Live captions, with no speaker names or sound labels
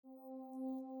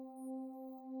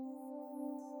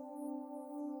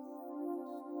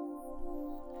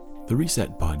The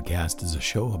Reset Podcast is a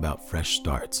show about fresh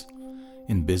starts.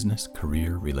 In business,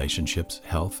 career, relationships,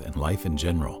 health, and life in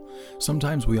general,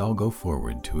 sometimes we all go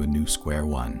forward to a new square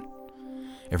one.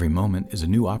 Every moment is a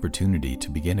new opportunity to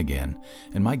begin again,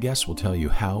 and my guests will tell you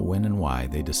how, when, and why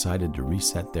they decided to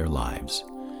reset their lives.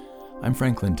 I'm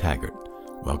Franklin Taggart.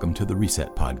 Welcome to the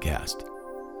Reset Podcast.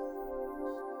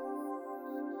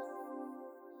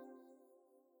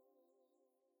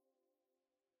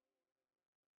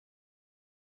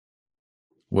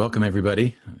 Welcome,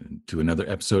 everybody, to another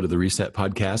episode of the Reset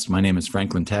Podcast. My name is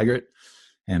Franklin Taggart,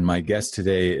 and my guest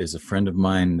today is a friend of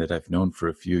mine that I've known for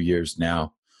a few years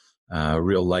now, a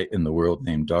real light in the world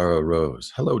named Dhara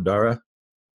Rose. Hello, Dhara.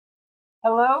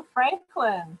 Hello,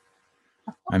 Franklin.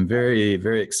 I'm very,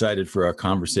 very excited for our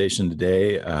conversation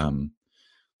today.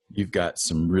 You've got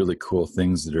some really cool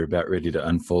things that are about ready to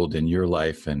unfold in your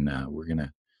life, and we're going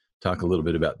to talk a little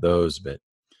bit about those. But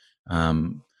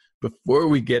before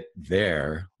we get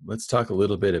there, let's talk a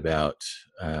little bit about,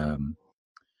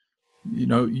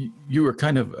 you were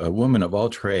kind of a woman of all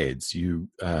trades. You're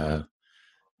a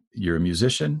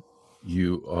musician,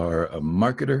 you are a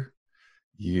marketer,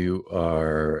 you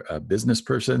are a business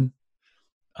person.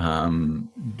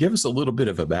 Give us a little bit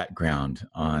of a background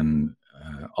on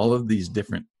all of these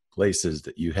different places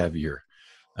that you have your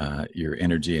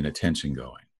energy and attention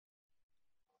going.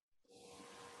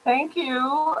 Thank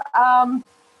you.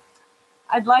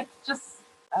 I'd like to just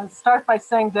start by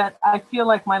saying that I feel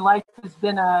like my life has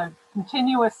been a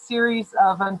continuous series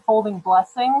of unfolding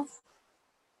blessings,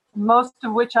 most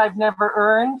of which I've never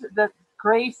earned. That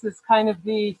grace is kind of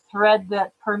the thread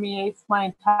that permeates my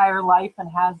entire life and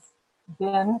has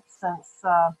been since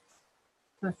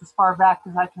as far back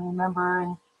as I can remember.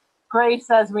 And grace,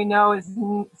 as we know, is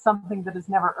something that is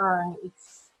never earned.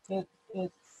 It's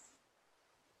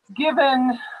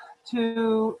given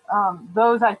to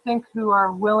those, I think, who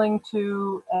are willing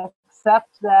to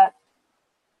accept that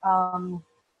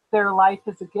their life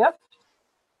is a gift,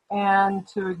 and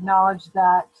to acknowledge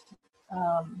that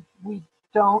we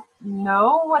don't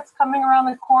know what's coming around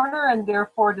the corner, and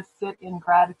therefore to sit in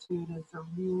gratitude is a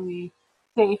really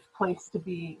safe place to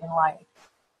be in life.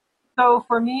 So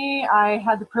for me, I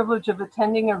had the privilege of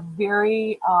attending a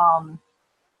very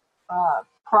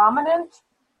prominent,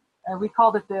 we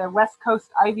called it the West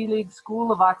Coast Ivy League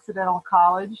School of Occidental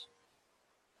College,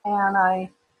 and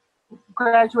I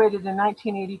graduated in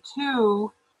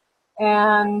 1982,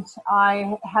 and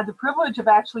I had the privilege of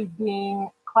actually being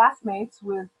classmates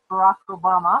with Barack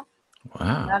Obama.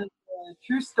 Wow. That is a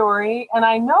true story, and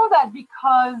I know that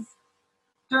because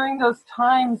during those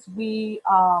times we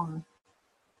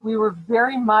were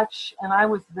very much, and I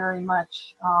was very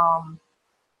much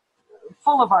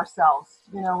full of ourselves.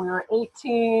 You know, we were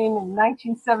 18 in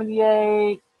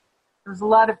 1978. There was a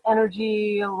lot of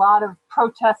energy, a lot of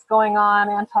protests going on,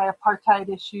 anti-apartheid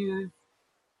issues.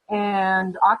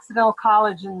 And Occidental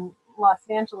College in Los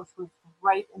Angeles was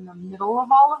right in the middle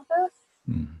of all of this.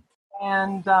 Mm.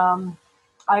 And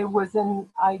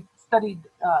I studied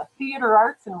theater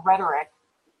arts and rhetoric,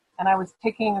 and I was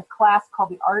taking a class called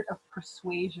The Art of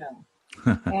Persuasion.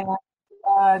 And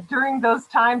during those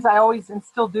times, I always, and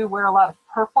still do, wear a lot of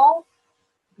purple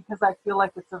because I feel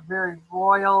like it's a very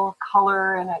royal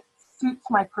color and it suits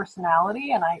my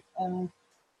personality. And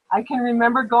I can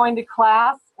remember going to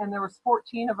class, and there was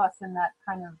 14 of us in that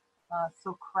kind of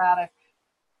Socratic,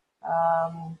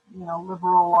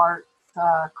 liberal arts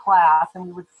class, and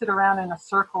we would sit around in a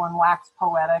circle and wax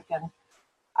poetic. And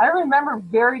I remember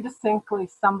very distinctly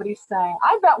somebody saying,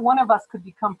 "I bet one of us could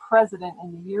become president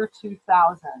in the year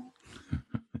 2000."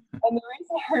 And the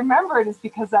reason I remember it is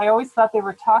because I always thought they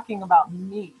were talking about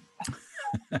me.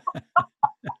 And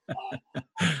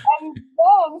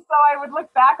then, so I would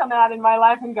look back on that in my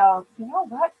life and go, you know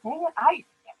what, dang it,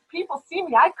 people see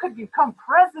me, I could become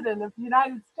president of the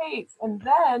United States. And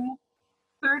then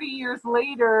 30 years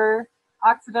later,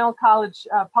 Occidental College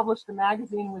published a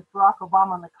magazine with Barack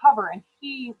Obama on the cover, and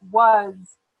he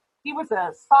was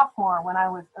a sophomore when I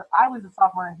was a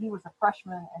sophomore, and he was a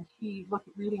freshman. And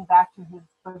reading back to his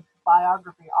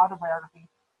autobiography,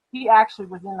 he actually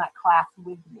was in that class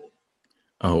with me.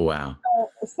 Oh, wow.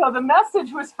 So the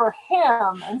message was for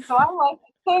him. And so I like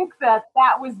to think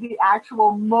that was the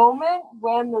actual moment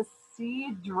when the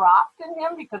seed dropped in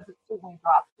him, because it certainly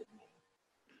dropped in me.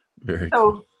 Very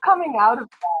so cool. Coming out of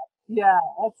that, yeah,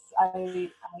 that's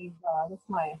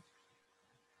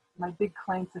my big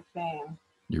claim to fame.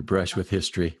 Your brush with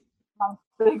history. My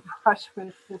big brush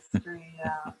with history,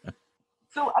 yeah.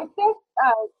 So I think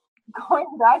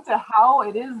going back to how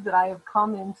it is that I have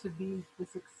come into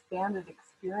this expanded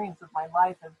experience of my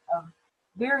life of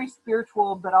very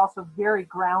spiritual, but also very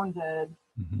grounded.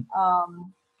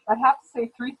 Mhm. I'd have to say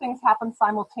three things happened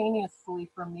simultaneously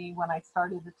for me when I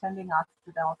started attending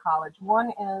Occidental College. One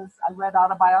is I read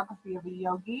Autobiography of a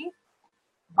Yogi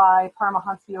by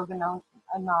Paramahansa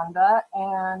Yogananda,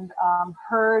 and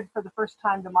heard for the first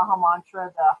time the Maha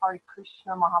Mantra, the Hare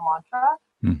Krishna Maha Mantra.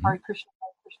 Mhm. Hare Krishna,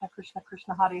 Krishna Krishna,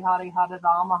 Krishna Hare Hare, Hare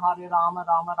Rama, Hare Rama,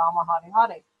 Rama Rama, Hare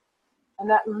Hare. And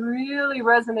that really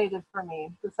resonated for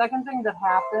me. The second thing that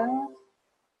happened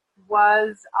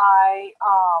was I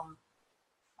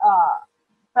uh,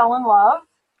 fell in love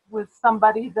with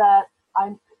somebody that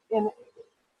I in,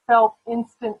 felt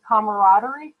instant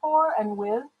camaraderie for and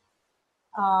with,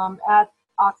 at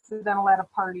Occidental at a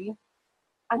party.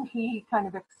 And he kind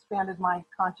of expanded my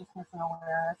consciousness and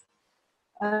awareness.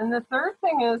 And the third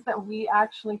thing is that we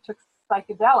actually took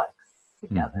psychedelics Mhm.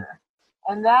 together.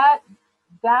 And that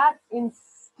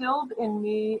instilled in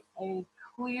me a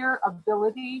clear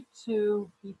ability to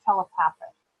be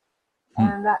telepathic. Hmm.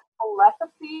 And that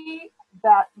telepathy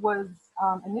that was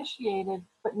initiated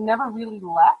but never really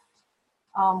left,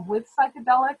 with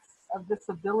psychedelics, of this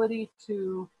ability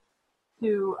to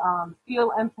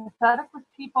feel empathetic with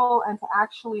people and to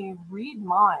actually read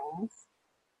minds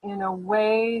in a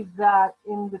way that,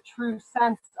 in the true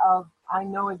sense of I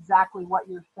know exactly what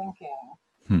you're thinking,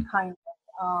 Hmm. kind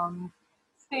of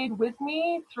stayed with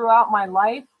me throughout my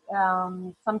life,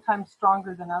 sometimes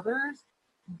stronger than others.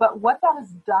 But what that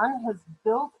has done has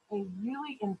built a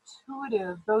really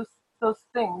intuitive, those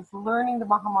things, learning the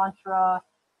Maha Mantra,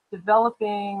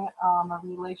 developing a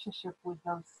relationship with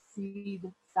those seed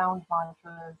sound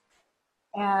mantras,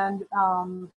 and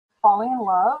falling in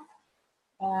love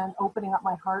and opening up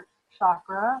my heart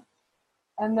chakra,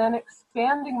 and then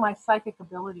expanding my psychic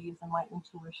abilities and my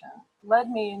intuition led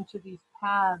me into these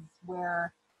paths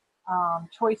where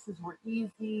choices were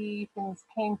easy, things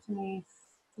came to me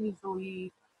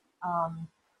easily. Um,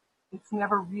 it's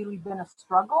never really been a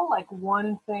struggle. Like,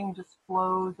 one thing just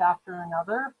flows after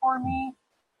another for me,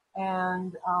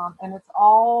 and it's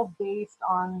all based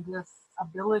on this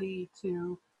ability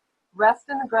to rest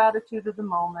in the gratitude of the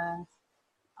moment,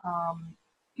 um,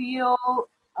 feel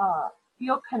uh,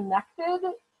 feel connected,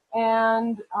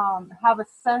 and have a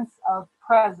sense of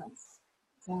presence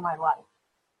in my life.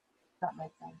 If that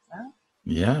makes any sense.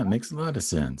 Yeah, it makes a lot of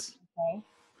sense. Okay.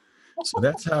 So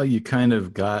that's how you kind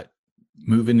of got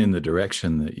moving in the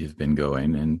direction that you've been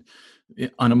going. And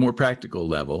on a more practical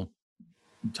level,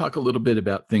 talk a little bit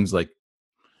about things like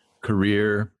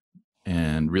career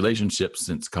and relationships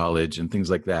since college and things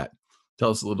like that. Tell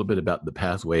us a little bit about the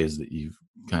pathways that you've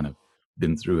kind of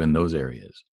been through in those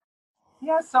areas.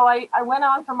 Yeah, so I went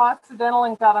on from Occidental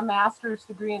and got a master's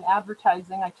degree in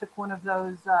advertising. I took one of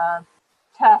those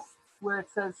tests where it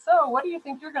says, so what do you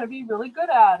think you're going to be really good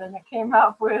at? And it came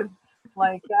up with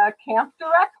like camp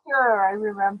director, I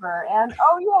remember, and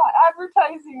oh yeah,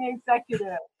 advertising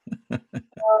executive.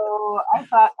 So I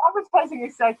thought, advertising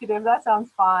executive, that sounds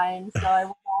fine. So I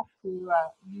went off to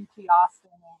UT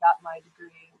Austin and got my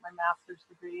degree, my master's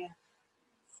degree, and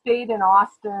stayed in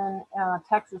Austin,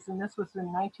 Texas, and this was in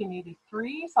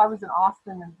 1983. So I was in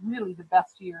Austin in really the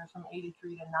best years, from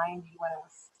 83 to 90, when it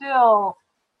was still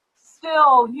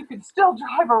you could still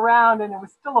drive around and it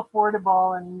was still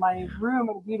affordable. And my Yeah. room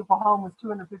in a beautiful home was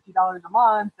 $250 a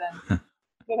month, and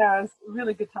it was a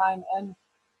really good time.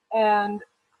 And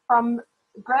from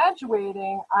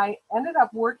graduating, I ended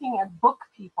up working at Book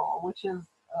People, which is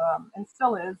and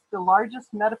still is the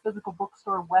largest metaphysical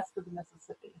bookstore west of the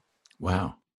Mississippi.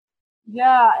 Wow.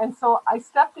 Yeah, and so I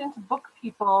stepped into Book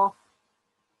People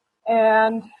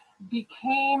and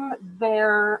became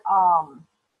their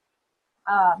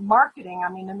marketing.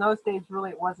 I mean, in those days, really,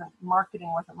 it wasn't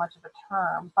marketing wasn't much of a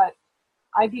term, but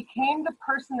I became the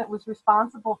person that was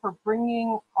responsible for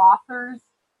bringing authors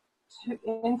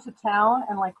into town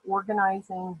and like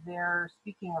organizing their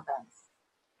speaking events.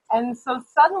 And so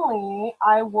suddenly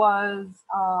I was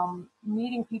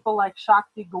meeting people like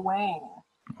Shakti Gawain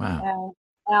Wow.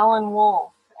 and Alan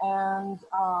Wolfe and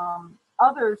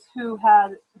others who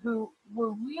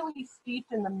were really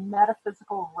steeped in the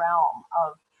metaphysical realm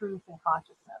of truth and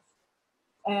consciousness.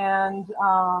 And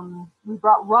we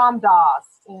brought Ram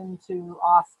Dass into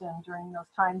Austin during those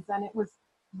times, and it was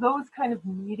those kind of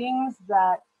meetings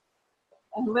that,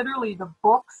 and literally the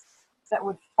books that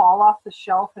would fall off the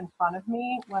shelf in front of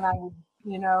me when I would,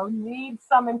 need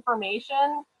some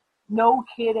information. No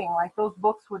kidding. Like, those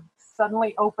books would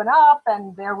suddenly open up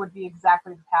and there would be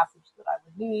exactly the passage that I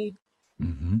would need.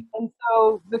 Hmm. And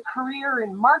so the career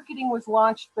in marketing was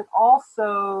launched, but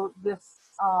also this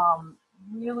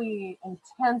really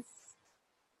intense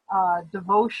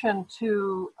devotion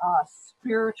to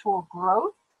spiritual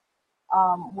growth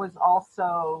was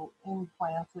also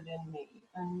implanted in me.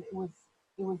 And it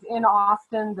was in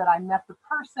Austin that I met the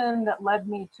person that led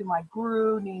me to my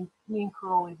guru, Neem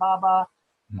Karoli Baba,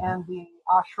 and the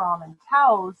ashram in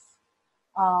Taos,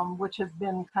 which has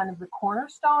been kind of the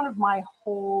cornerstone of my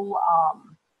whole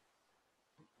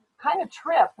kind of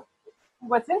trip.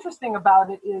 What's interesting about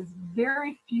it is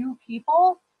very few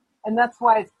people, and that's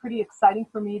why it's pretty exciting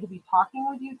for me to be talking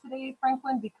with you today,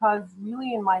 Franklin, because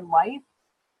really in my life,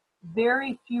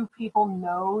 very few people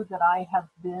know that I have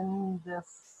been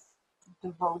this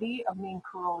devotee of Neem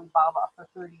Karoli Baba for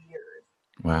 30 years.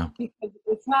 Wow. Because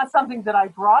it's not something that I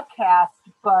broadcast,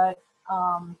 but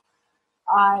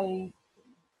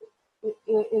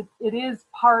it is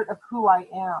part of who I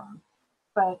am.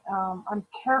 But I'm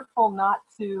careful not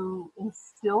to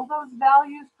instill those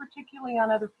values, particularly on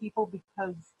other people,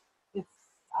 because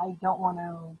I don't want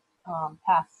to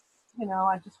pass.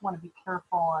 I just want to be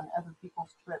careful on other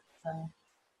people's trips and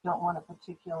don't want to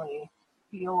particularly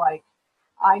feel like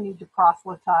I need to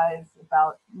proselytize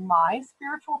about my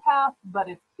spiritual path, but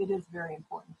it is very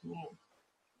important to me.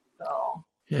 So.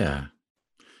 Yeah.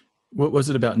 What was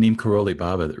it about Neem Karoli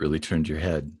Baba that really turned your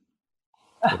head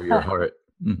or your heart?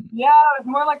 Mm-hmm. Yeah, it was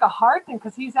more like a heart thing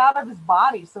because he's out of his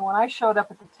body. So when I showed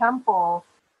up at the temple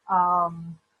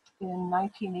in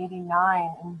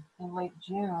 1989 in late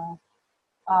June,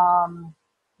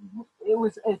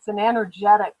 it's an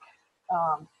energetic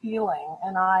feeling,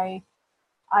 and I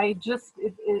just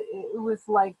it was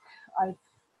like I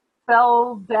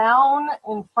fell down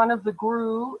in front of the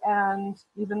guru, and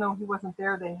even though he wasn't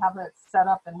there, they have it set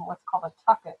up in what's called a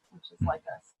tucket, which is like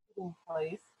a sitting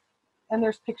place. And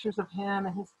there's pictures of him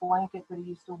and his blanket that he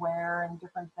used to wear and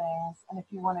different things. And if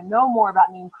you want to know more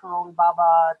about Neem Karoli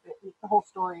Baba, the whole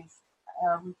story's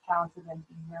recounted and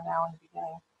Be Here Now in the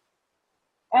beginning.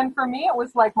 And for me, it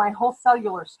was like my whole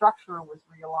cellular structure was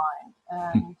realigned.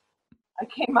 And I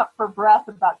came up for breath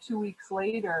about 2 weeks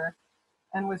later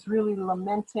and was really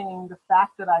lamenting the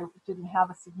fact that I didn't have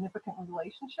a significant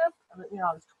relationship.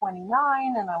 I was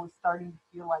 29 and I was starting to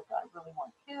feel like I really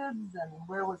want kids, and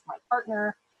where was my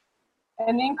partner?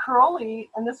 And Neem Karoli,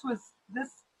 and this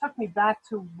took me back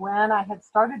to when I had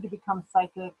started to become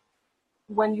psychic.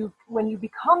 When you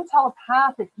become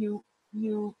telepathic, you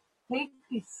take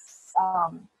these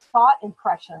thought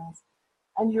impressions,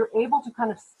 and you're able to kind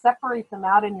of separate them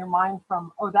out in your mind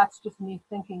from, oh, that's just me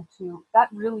thinking, to that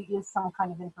really is some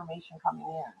kind of information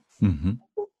coming in.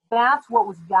 Mm-hmm. That's what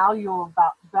was valuable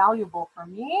for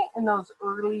me in those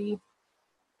early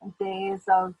days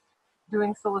of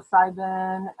doing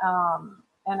psilocybin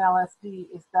and LSD,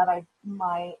 is that I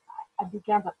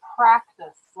began to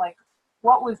practice like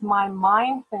what was my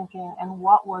mind thinking and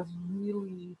what was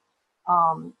really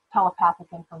telepathic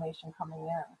information coming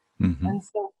in. Mm-hmm. And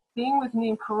so being with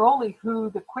Neem Karoli, who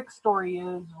the quick story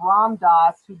is Ram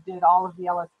Dass, who did all of the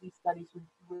LSD studies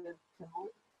with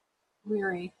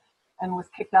Leary and was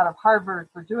kicked out of Harvard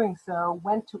for doing so,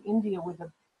 went to India with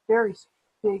a very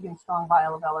big and strong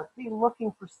vial of LSD,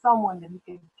 looking for someone that he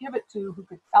could give it to who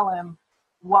could tell him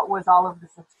what was all of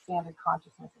this expanded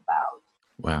consciousness about.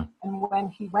 Wow. And when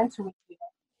he went to India,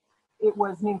 it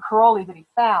was Neem Karoli that he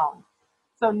found.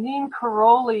 So Neem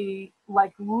Karoli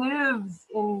like lives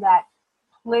in that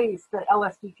place that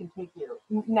LSD can take you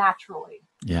naturally.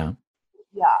 Yeah.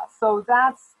 Yeah. So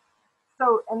that's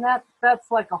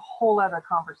like a whole other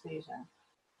conversation.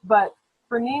 But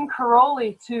for Neem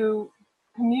Karoli to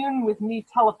commune with me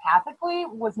telepathically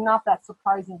was not that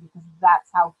surprising, because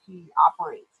that's how he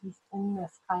operates. He's in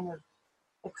this kind of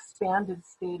expanded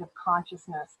state of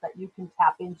consciousness that you can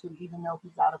tap into even though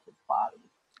he's out of his body.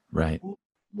 Right.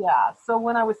 Yeah. So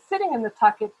when I was sitting in the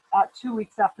tucket at 2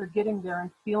 weeks after getting there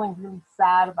and feeling really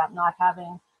sad about not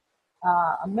having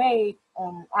a mate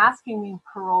and asking me,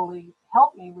 Karoli,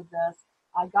 help me with this,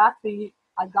 I got the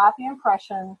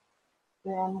impression,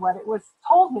 and what it was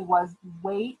told me was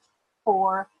wait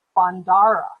for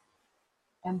Bandara.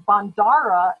 And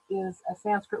Bandara is a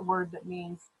Sanskrit word that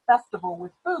means festival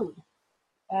with food.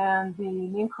 And the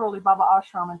Neem Karoli Baba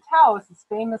Ashram in Taos is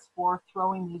famous for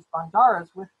throwing these bandaras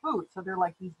with food. So they're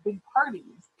like these big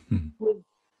parties with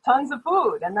tons of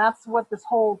food. And that's what this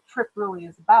whole trip really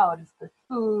is about, is the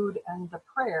food and the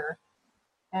prayer.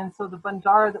 And so the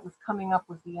bandara that was coming up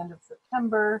was the end of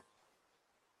September.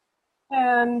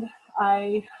 And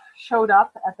I showed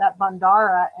up at that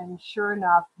bandara and sure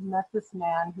enough met this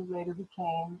man who later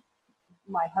became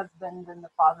my husband and the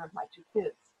father of my 2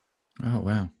 kids. Oh,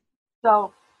 wow.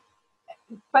 So,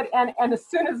 but as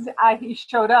soon as he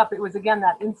showed up, it was again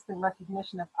that instant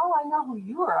recognition of, oh, I know who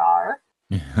you are.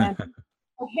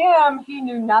 For him, he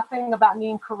knew nothing about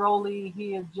Neem Karoli.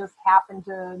 He had just happened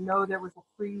to know there was a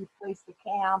free place to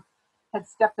camp, had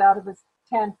stepped out of his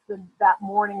tent that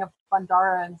morning of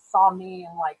Dhara and saw me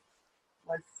and like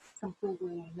was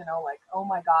completely, like, oh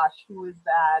my gosh, who is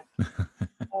that?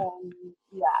 And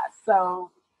yeah,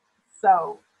 so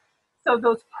so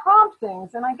those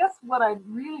promptings, and I guess what I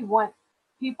really want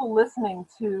people listening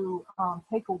to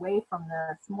take away from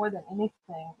this more than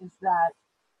anything is that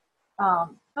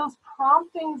those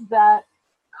promptings that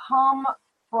come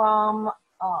from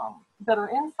that are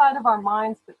inside of our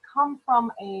minds, that come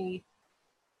from a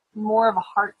more of a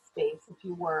heart space, if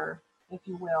you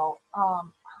will, are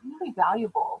really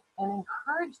valuable, and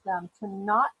encourage them to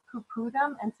not poo-poo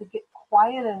them and to get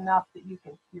quiet enough that you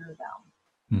can hear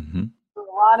them. Mm-hmm. For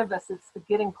a lot of us, it's the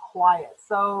getting quiet.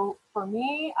 So for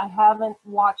me, I haven't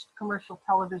watched commercial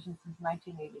television since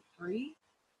 1983.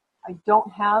 I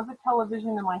don't have a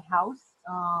television in my house.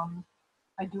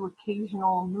 I do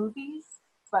occasional movies,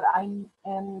 but I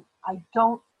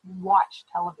don't watch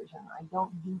television. I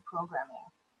don't do programming.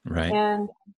 Right. And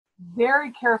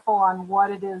very careful on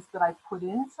what it is that I put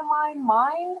into my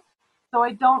mind. So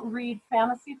I don't read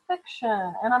fantasy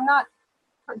fiction, and I'm not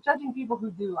judging people who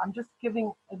do. I'm just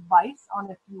giving advice on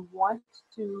if you want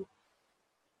to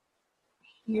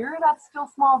hear that still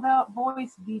small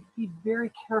voice, be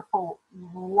very careful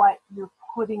what you're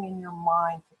putting in your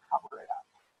mind to cover it up.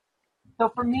 So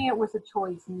for me, it was a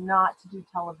choice not to do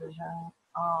television.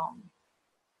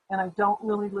 And I don't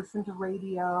really listen to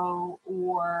radio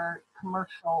or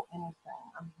commercial anything.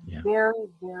 I'm very,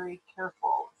 very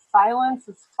careful. Silence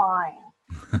is fine.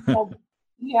 So,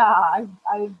 yeah,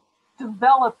 I've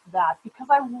developed that because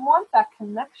I want that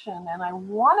connection, and I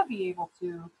want to be able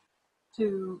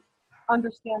to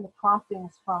understand the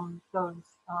promptings from those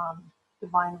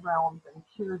divine realms and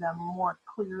hear them more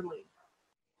clearly.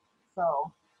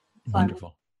 So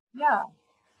Wonderful. Yeah.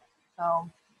 So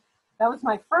that was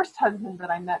my first husband that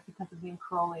I met because of Neem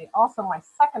Karoli. Also, my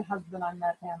second husband, I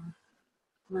met him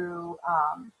through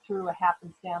a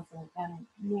happenstance, and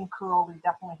Neem Karoli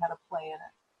definitely had a play in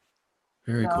it.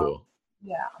 Very cool.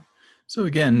 Yeah. So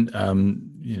again,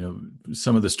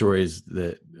 some of the stories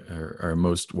that are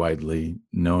most widely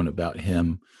known about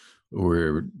him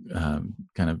were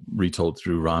kind of retold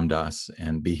through Ram Dass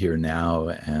and Be Here Now,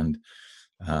 and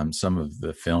some of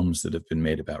the films that have been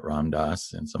made about Ram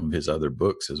Dass and some of his other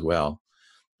books as well.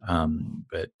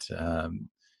 But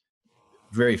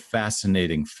very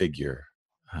fascinating figure,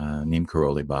 Neem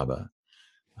Karoli Baba.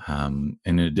 And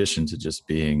in addition to just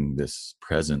being this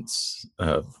presence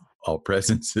of all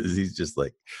presences, he's just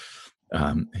like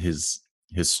his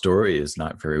story is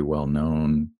not very well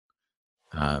known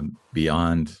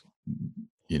beyond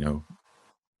the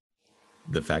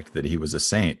fact that he was a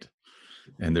saint,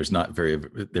 and there's not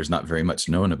very much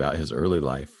known about his early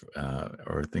life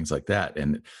or things like that.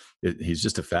 And he's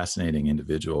just a fascinating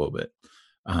individual. But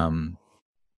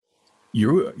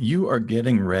you are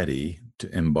getting ready to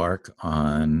embark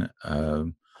on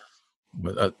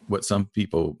what some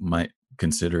people might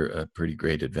consider a pretty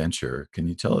great adventure. Can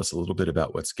you tell us a little bit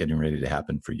about what's getting ready to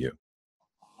happen for you?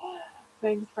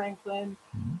 Thanks, Franklin.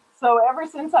 Mm-hmm. So ever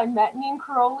since I met Neem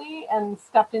Karoli and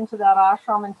stepped into that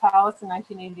ashram in Taos in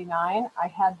 1989, I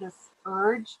had this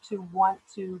urge to want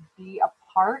to be a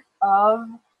part of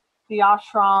the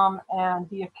ashram and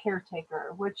be a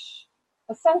caretaker, which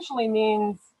essentially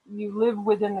means you live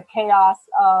within the chaos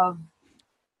of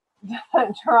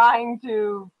trying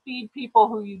to feed people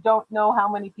who you don't know how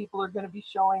many people are going to be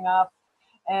showing up,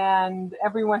 and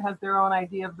everyone has their own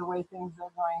idea of the way things are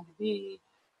going to be,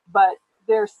 but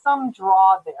there's some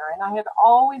draw there, and I had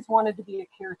always wanted to be a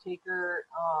caretaker.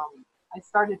 I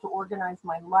started to organize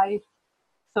my life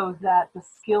so that the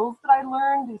skills that I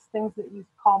learned, these things that you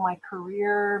call my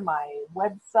career, my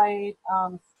website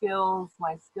skills,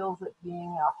 my skills at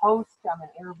being a host, I'm an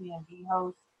Airbnb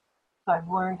host. So I've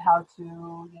learned how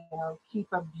to, keep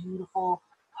a beautiful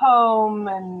home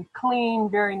and clean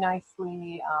very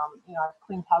nicely. I've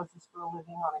cleaned houses for a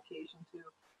living on occasion too.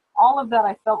 All of that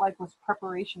I felt like was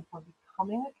preparation for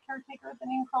becoming a caretaker at the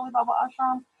Neem Karoli Baba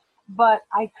Ashram, but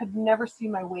I could never see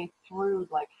my way through,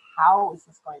 like, how is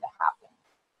this going to happen?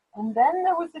 And then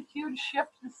there was a huge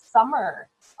shift this summer.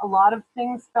 A lot of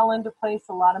things fell into place.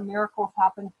 A lot of miracles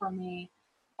happened for me.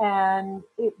 And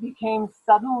it became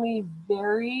suddenly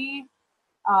very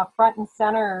front and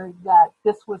center that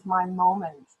this was my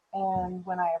moment. And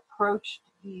when I approached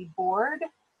the board,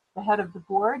 the head of the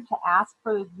board, to ask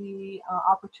for the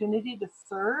opportunity to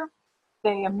serve,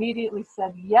 they immediately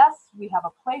said, yes, we have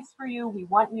a place for you. We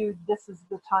want you. This is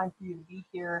the time for you to be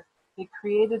here. They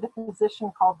created a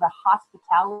position called the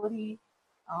hospitality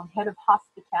head of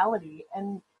hospitality.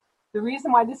 And the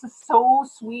reason why this is so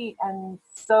sweet and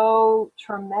so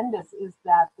tremendous is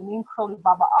that the Neem Karoli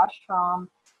Baba Ashram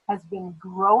has been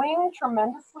growing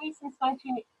tremendously since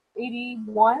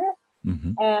 1981.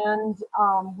 Mm-hmm. And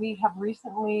we have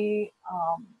recently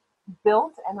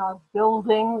built and are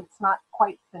building, it's not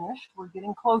quite finished, we're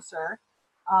getting closer,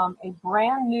 a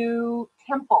brand new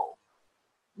temple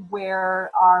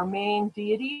where our main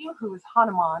deity, who is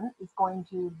Hanuman, is going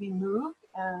to be moved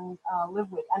and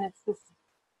live with. And it's this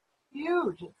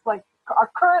huge, it's like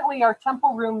currently our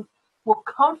temple room will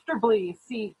comfortably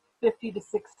seat 50 to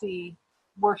 60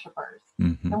 worshipers.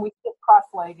 Mm-hmm. And we sit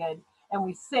cross-legged and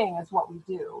we sing is what we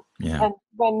do. Yeah. And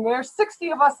when there's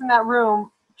 60 of us in that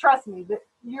room, trust me, that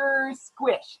you're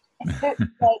squished. It's like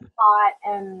hot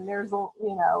and there's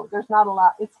not a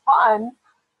lot. It's fun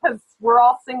because we're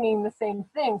all singing the same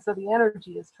thing, so the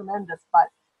energy is tremendous. But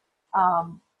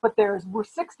we're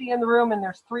 60 in the room and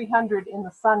there's 300 in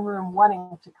the sunroom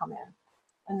wanting to come in.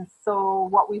 And so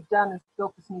what we've done is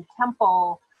built this new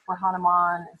temple where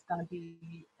Hanuman is going to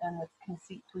be, and it can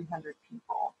seat 300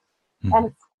 people. Mm-hmm.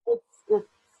 And it's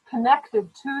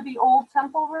connected to the old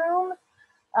temple room,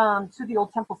 to the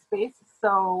old temple space.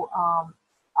 So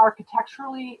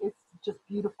architecturally, it's just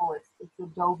beautiful. It's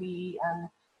adobe and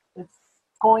it's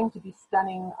going to be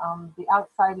stunning. The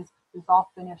outside is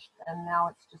all finished, and now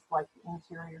it's just like the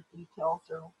interior details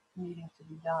are needing to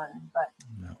be done. But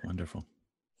wonderful.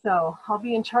 So I'll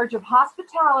be in charge of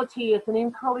hospitality at the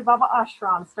Neem Karoli Baba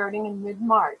Ashram starting in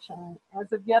mid-March. And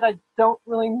as of yet, I don't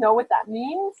really know what that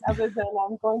means, other than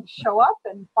I'm going to show up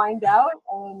and find out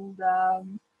and,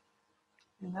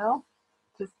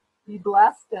 just be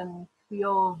blessed and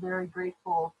feel very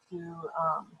grateful to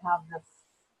have this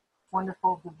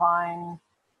wonderful, divine,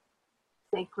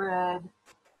 sacred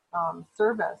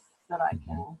service that I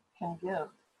can give.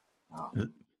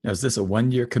 Now, is this a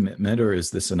one-year commitment or is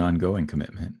this an ongoing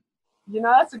commitment?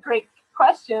 That's a great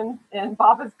question, and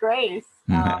Baba's grace.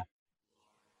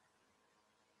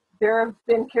 There have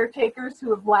been caretakers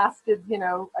who have lasted,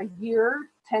 a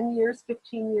year, 10 years,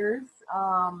 15 years.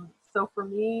 So for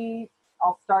me,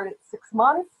 I'll start at 6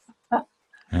 months. Start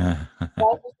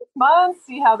for 6 months,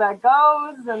 see how that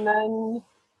goes, and then,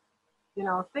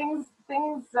 things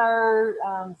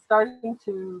are starting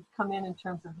to come in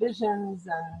terms of visions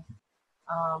and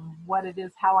what it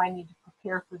is, how I need to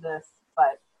prepare for this.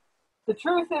 But the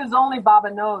truth is only Baba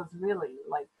knows, really.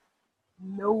 Like,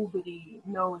 nobody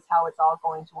knows how it's all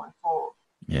going to unfold.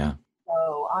 Yeah.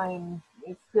 So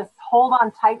it's this hold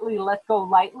on tightly, let go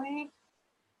lightly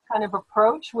kind of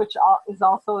approach, which is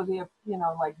also the,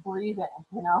 like breathing,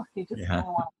 you just kind of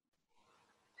want to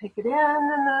take it in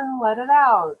and then let it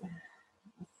out.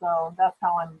 So that's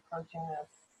how I'm approaching this,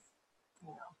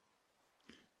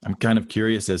 I'm kind of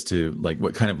curious as to like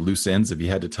what kind of loose ends have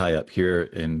you had to tie up here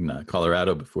in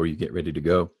Colorado before you get ready to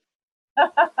go?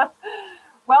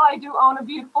 Well, I do own a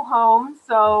beautiful home,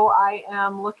 so I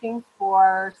am looking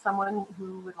for someone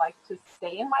who would like to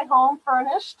stay in my home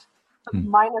furnished,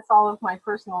 minus all of my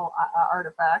personal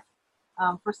artifacts,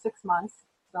 for 6 months.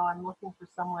 So I'm looking for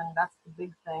someone, that's the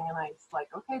big thing. And it's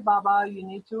like, okay, Baba, you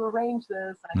need to arrange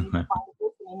this. I need to find a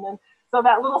person. And then, so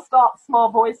that little small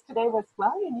voice today was,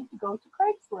 well, you need to go to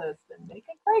Craigslist and make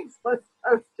a Craigslist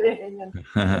posting and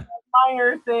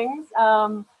minor things.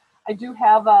 I do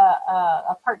have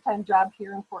a part-time job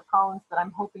here in Fort Collins that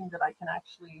I'm hoping that I can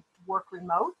actually work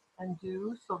remote and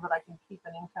do so that I can keep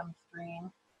an income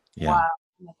stream while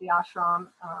I'm at the ashram.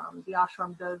 The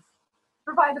ashram does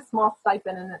provide a small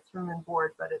stipend in its room and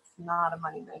board, but it's not a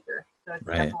moneymaker. So it's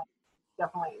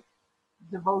definitely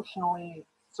devotionally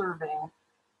serving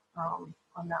on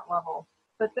that level.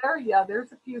 But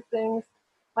there's a few things.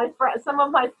 Some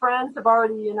of my friends have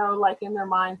already, like in their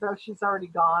minds, oh, she's already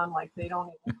gone. Like they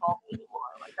don't even call me anymore.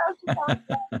 Like, oh, she's already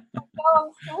gone. No,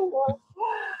 I'm still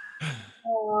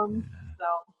here.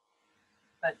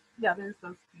 But yeah, there's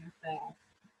those few things.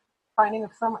 Finding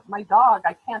of my dog.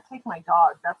 I can't take my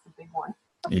dog. That's a big one.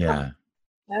 Yeah.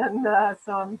 And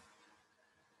so I'm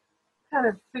kind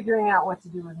of figuring out what to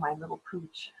do with my little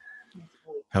pooch.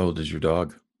 How old is your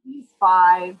dog? He's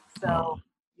 5. So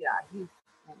yeah,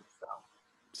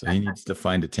 So he needs to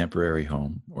find a temporary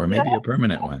home or maybe a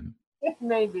permanent one.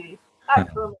 Maybe.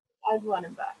 I'd want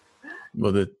him back.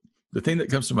 Well, the thing that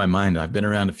comes to my mind, I've been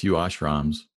around a few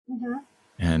ashrams,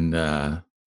 and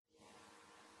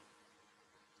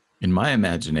in my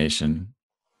imagination,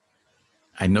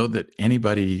 I know that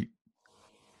anyone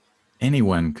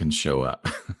can show up.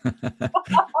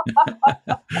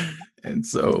 And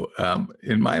so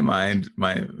in my mind,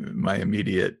 my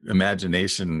immediate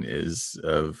imagination is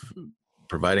of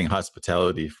providing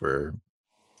hospitality for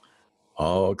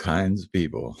all kinds of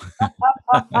people.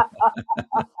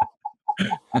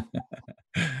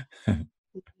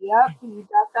 Yep, you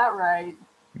got that right.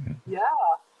 Yeah.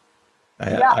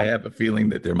 Yeah. I have a feeling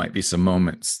that there might be some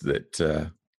moments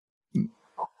that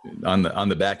on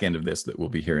the back end of this that we'll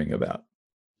be hearing about.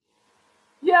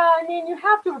 Yeah, I mean, you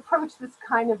have to approach this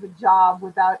kind of a job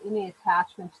without any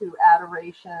attachment to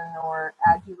adoration or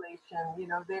adulation.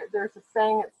 There's a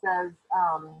saying that says,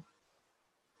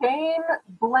 shame,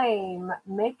 blame,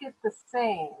 make it the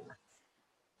same.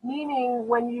 Meaning,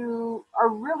 when you are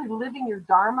really living your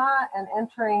dharma and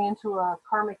entering into a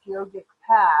karmic yogic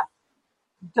path,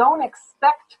 don't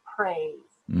expect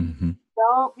praise. Mm-hmm.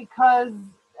 Don't, because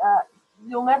uh,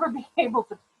 you'll never be able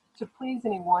to please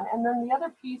anyone. And then the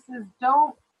other piece is,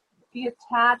 don't be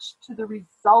attached to the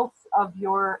results of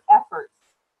your efforts.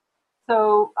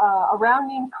 So around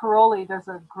Neem Karoli, there's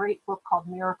a great book called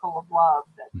Miracle of Love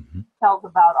that Mm-hmm. tells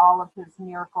about all of his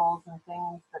miracles and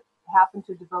things that happened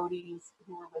to devotees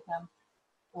who were with him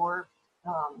or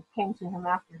came to him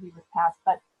after he was passed.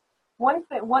 But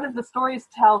one of the stories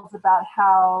tells about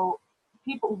how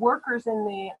workers in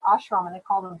the ashram, and they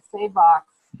call them sevaks,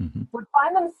 Mm-hmm. would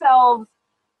find themselves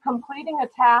completing a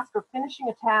task or finishing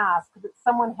a task that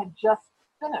someone had just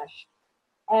finished,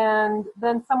 and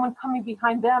then someone coming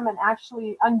behind them and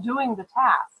actually undoing the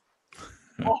task.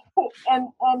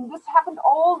 And this happened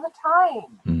all the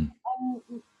time. Mm.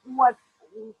 And what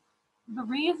the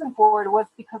reason for it was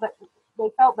because they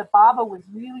felt that Baba was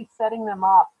really setting them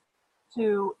up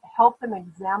to help them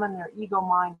examine their ego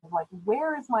mind of, like,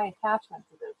 where is my attachment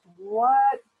to this?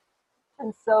 What?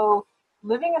 And so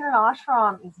living in an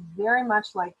ashram is very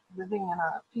much like living in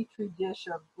a petri dish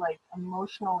of, like,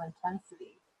 emotional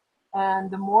intensity.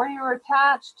 And the more you're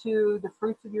attached to the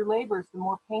fruits of your labors, the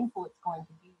more painful it's going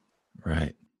to be.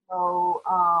 Right. So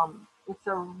it's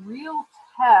a real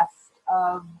test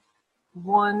of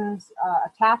one's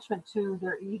attachment to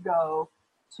their ego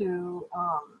to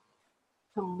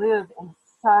live in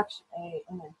such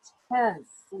an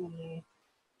intensely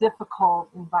difficult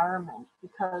environment,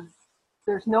 because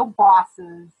there's no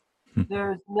bosses,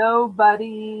 there's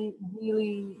nobody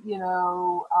really,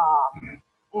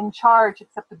 in charge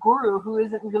except the guru, who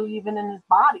isn't really even in his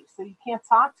body, so you can't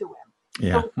talk to him.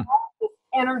 Yeah. So it's all this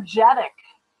energetic,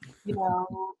 you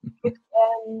know,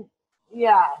 and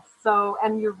yeah. So,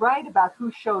 and you're right about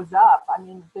who shows up. I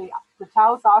mean, the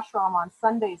Taoist ashram on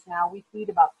Sundays now, we feed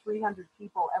about 300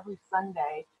 people every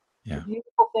Sunday. Yeah. The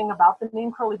beautiful thing about the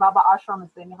Neem Karoli Baba ashram is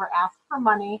they never ask for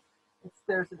money.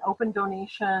 There's an open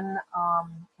donation,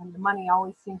 and the money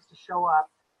always seems to show up.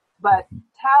 But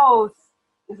Taos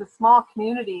is a small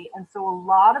community, and so a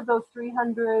lot of those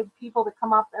 300 people that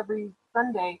come up every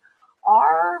Sunday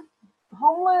are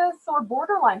homeless or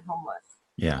borderline homeless.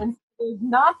 Yeah. And they're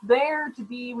not there to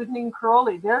be with Neem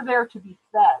Karoli. They're there to be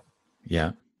fed.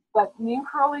 Yeah. But Neem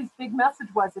Karoli's big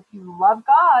message was, if you love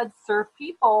God, serve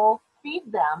people,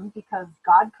 feed them, because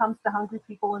God comes to hungry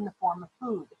people in the form of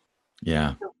food.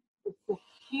 Yeah. So it's a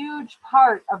huge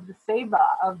part of the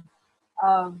seva,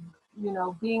 of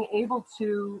being able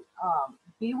to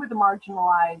be with the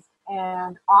marginalized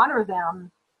and honor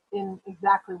them in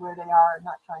exactly where they are,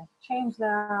 not trying to change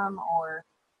them or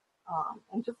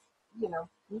and just be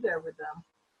there with them.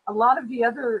 A lot of the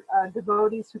other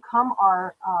devotees who come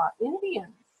are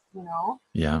Indians,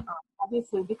 Yeah.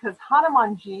 obviously, because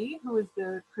Hanumanji, who is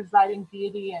the presiding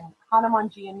deity, and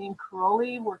Hanumanji and Neem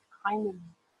Karoli were kind of,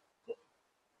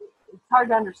 it's hard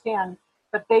to understand,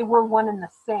 but they were one and the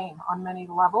same on many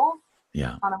levels.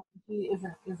 Yeah. Hanumanji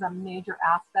is a major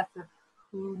aspect of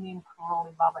who Neem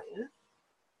Karoli Baba is.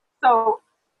 So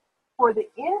for the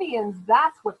Indians,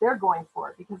 that's what they're going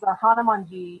for, because our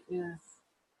Hanumanji is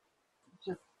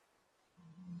just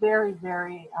very,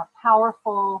 very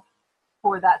powerful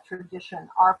for that tradition,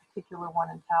 our particular one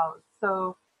in Taos.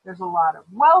 So there's a lot of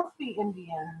wealthy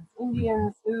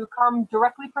Indians who come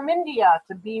directly from India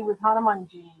to be with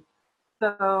Hanumanji.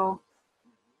 So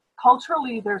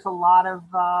culturally, there's a lot of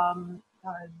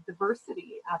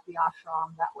diversity at the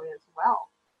ashram that way as well.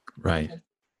 Right.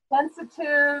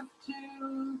 Sensitive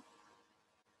to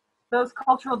those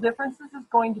cultural differences is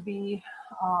going to be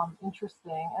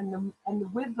interesting.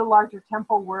 And with the larger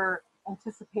temple, we're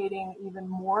anticipating even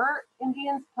more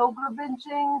Indians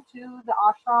pilgrimaging to the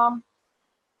ashram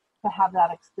to have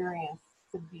that experience,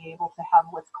 to be able to have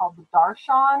what's called the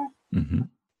darshan, Mm-hmm.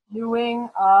 viewing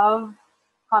of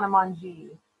Hanumanji.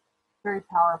 Very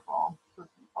powerful for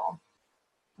people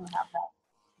who have that.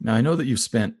 Now, I know that you've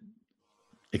spent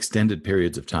extended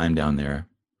periods of time down there,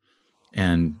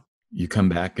 and you come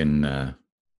back and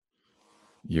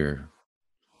you're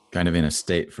kind of in a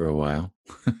state for a while.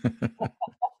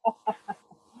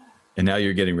 And now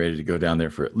you're getting ready to go down there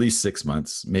for at least 6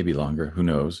 months, maybe longer, who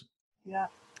knows? Yeah.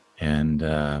 And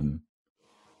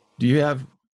do you have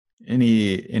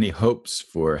any hopes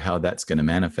for how that's going to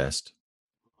manifest?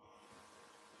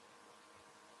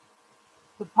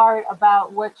 The part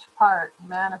about which part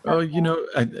manifest? Oh,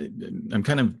 I'm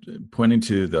kind of pointing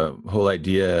to the whole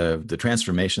idea of the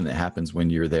transformation that happens when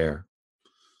you're there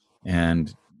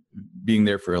and being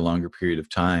there for a longer period of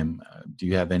time. Do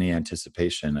you have any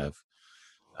anticipation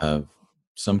of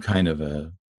some kind of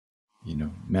a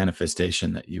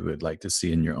manifestation that you would like to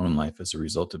see in your own life as a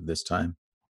result of this time?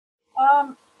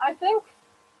 I think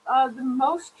the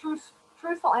most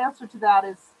truthful answer to that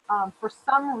is, for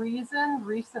some reason,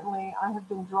 recently I have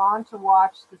been drawn to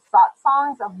watch the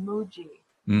satsangs of Mooji,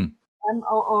 Mm,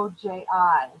 Mooji,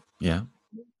 yeah.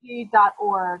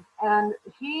 Mooji.org, and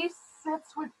he sits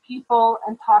with people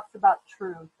and talks about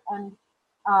truth. And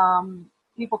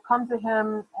people come to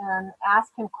him and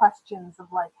ask him questions of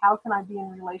like, how can I be in a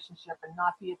relationship and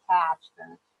not be attached,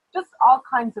 and just all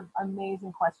kinds of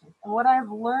amazing questions. And what I've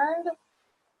learned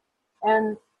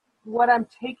and what I'm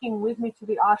taking with me to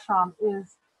the ashram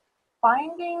is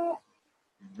finding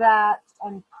that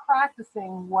and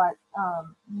practicing what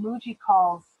Muji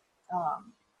calls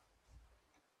um,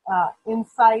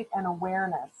 insight and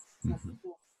awareness. Mhm. This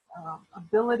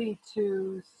ability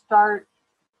to start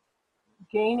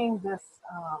gaining this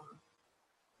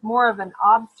more of an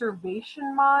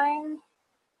observation mind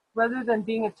rather than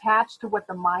being attached to what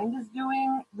the mind is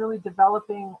doing, really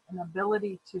developing an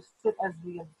ability to sit as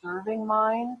the observing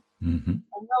mind. Mhm.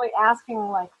 I'm really asking,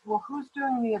 like, well, who's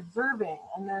doing the observing,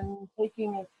 and then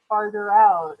taking it farther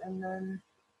out, and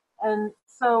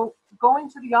so going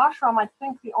to the ashram, I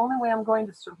think the only way I'm going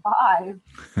to survive,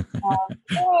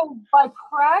 and by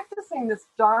practicing this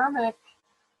dharmic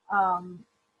um,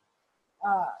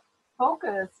 uh,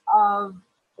 focus of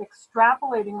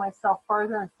extrapolating myself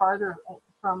farther and farther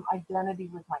from identity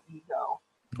with my ego.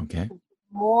 Okay. The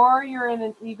more you're in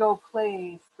an ego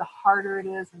place, the harder it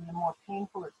is and the more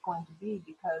painful it's going to be,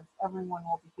 because everyone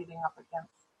will be hitting up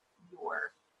against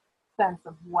your sense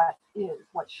of what is,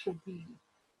 what should be.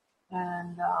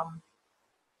 And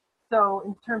so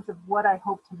in terms of what I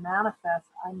hope to manifest,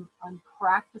 I'm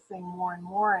practicing more and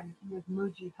more, and with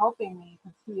Muji helping me,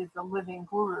 because he is a living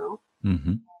guru.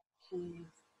 Mhm. He's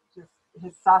just,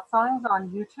 his satsangs on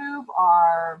YouTube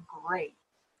are great.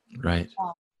 Right.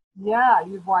 Yeah,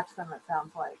 you've watched them, it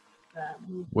sounds like.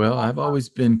 Well, I've always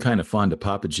been kind of fond of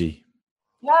Papaji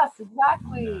Yes, and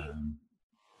exactly.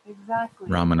 Exactly.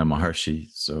 Ramana Maharshi,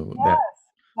 so Yes,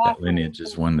 that exactly. lineage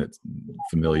is one that's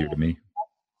familiar to me.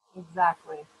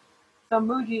 Exactly. So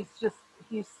Muji's just,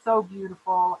 he's so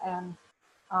beautiful. And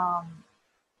um,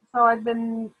 so I've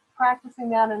been practicing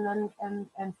that, and then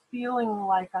and feeling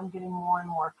like I'm getting more and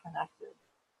more connected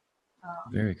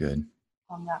um, Very good.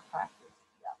 from that practice.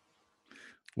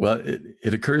 Well,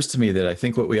 it occurs to me that I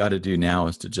think what we ought to do now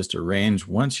is to just arrange,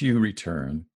 once you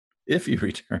return, if you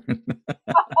return,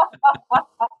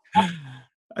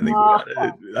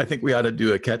 Yeah. I think we ought to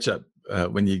do a catch up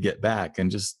when you get back, and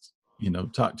just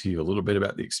talk to you a little bit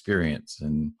about the experience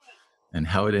and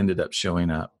how it ended up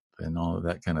showing up and all of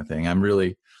that kind of thing. I'm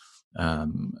really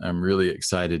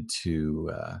excited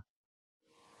to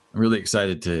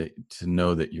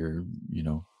know that you're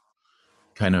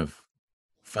kind of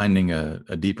finding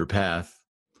a deeper path,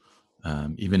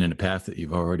 even in a path that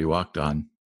you've already walked on.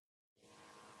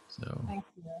 So Thank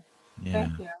you. yeah,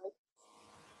 Thank you.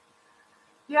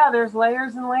 Yeah, there's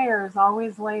layers and layers,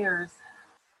 always layers.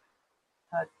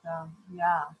 But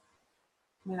yeah,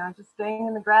 just staying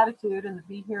in the gratitude and the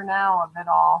be here now of it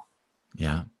all.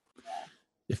 yeah.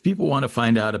 If people want to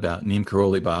find out about Neem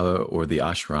Karoli Baba or the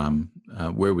ashram,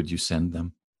 where would you send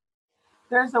them?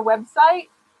 There's a website.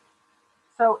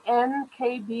 So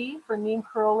NKB for Neem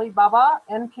Karoli Baba,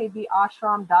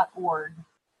 nkbashram.org.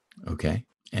 Okay,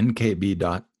 No,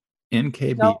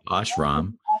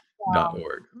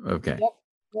 nkbashram.org. Okay, yep.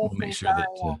 Yes, we'll make sure that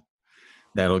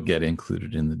that'll get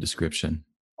included in the description.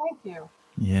 Thank you.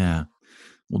 Yeah.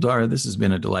 Well, Dhara, this has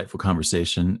been a delightful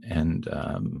conversation, and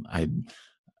I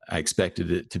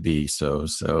expected it to be so.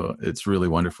 So it's really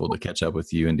wonderful to catch up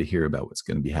with you and to hear about what's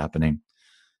going to be happening,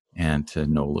 and to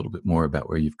know a little bit more about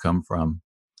where you've come from.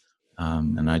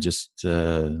 And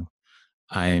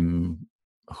I'm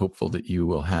hopeful that you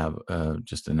will have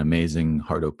just an amazing,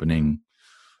 heart-opening,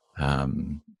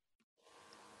 and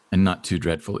not too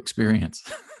dreadful experience.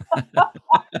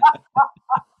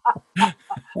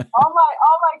 all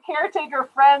my caretaker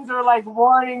friends are like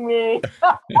warning me.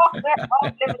 They're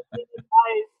all giving me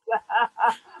advice.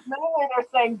 Mainly they're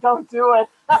saying, don't do it.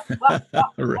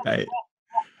 Right.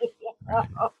 Right.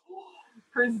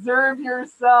 preserve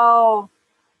yourself.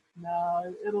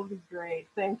 No, it'll be great.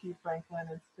 Thank you, Franklin.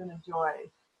 It's been a joy.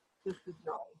 Just a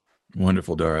joy.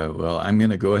 Wonderful, Dhara. Well, I'm going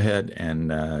to go ahead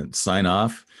and sign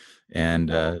off. And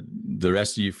the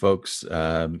rest of you folks,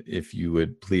 if you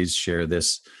would please share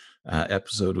this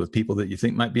episode with people that you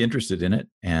think might be interested in it.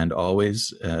 And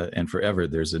always and forever,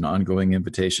 there's an ongoing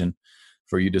invitation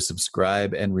for you to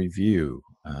subscribe and review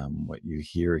what you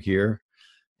hear here.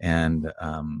 And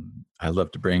I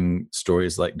love to bring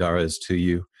stories like Dhara's to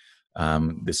you.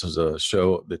 This is a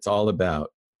show that's all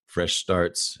about fresh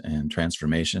starts and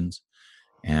transformations.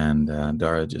 And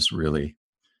Dhara just really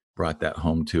brought that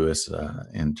home to us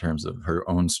in terms of her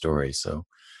own story. So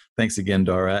thanks again,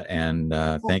 Dhara, and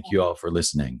thank you all for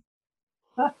listening.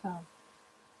 I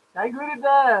agree with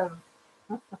them.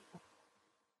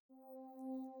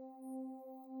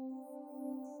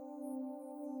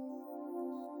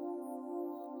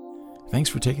 Thanks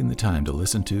for taking the time to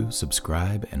listen to,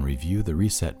 subscribe, and review the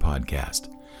Reset Podcast.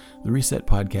 The Reset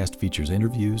Podcast features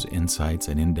interviews, insights,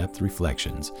 and in-depth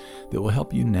reflections that will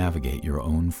help you navigate your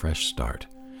own fresh start.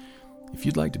 If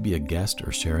you'd like to be a guest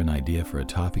or share an idea for a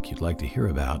topic you'd like to hear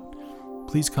about,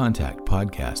 please contact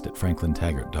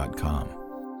podcast@franklintaggart.com.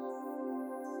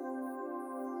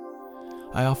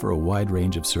 I offer a wide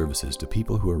range of services to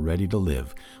people who are ready to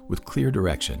live with clear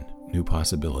direction, new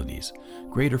possibilities,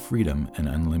 greater freedom, and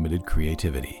unlimited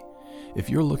creativity. If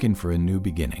you're looking for a new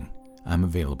beginning, I'm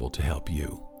available to help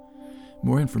you.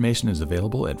 More information is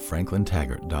available at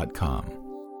franklintaggart.com.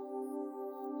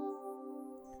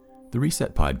 The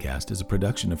Reset Podcast is a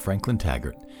production of Franklin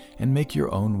Taggart and Make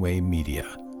Your Own Way Media.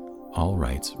 All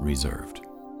rights reserved.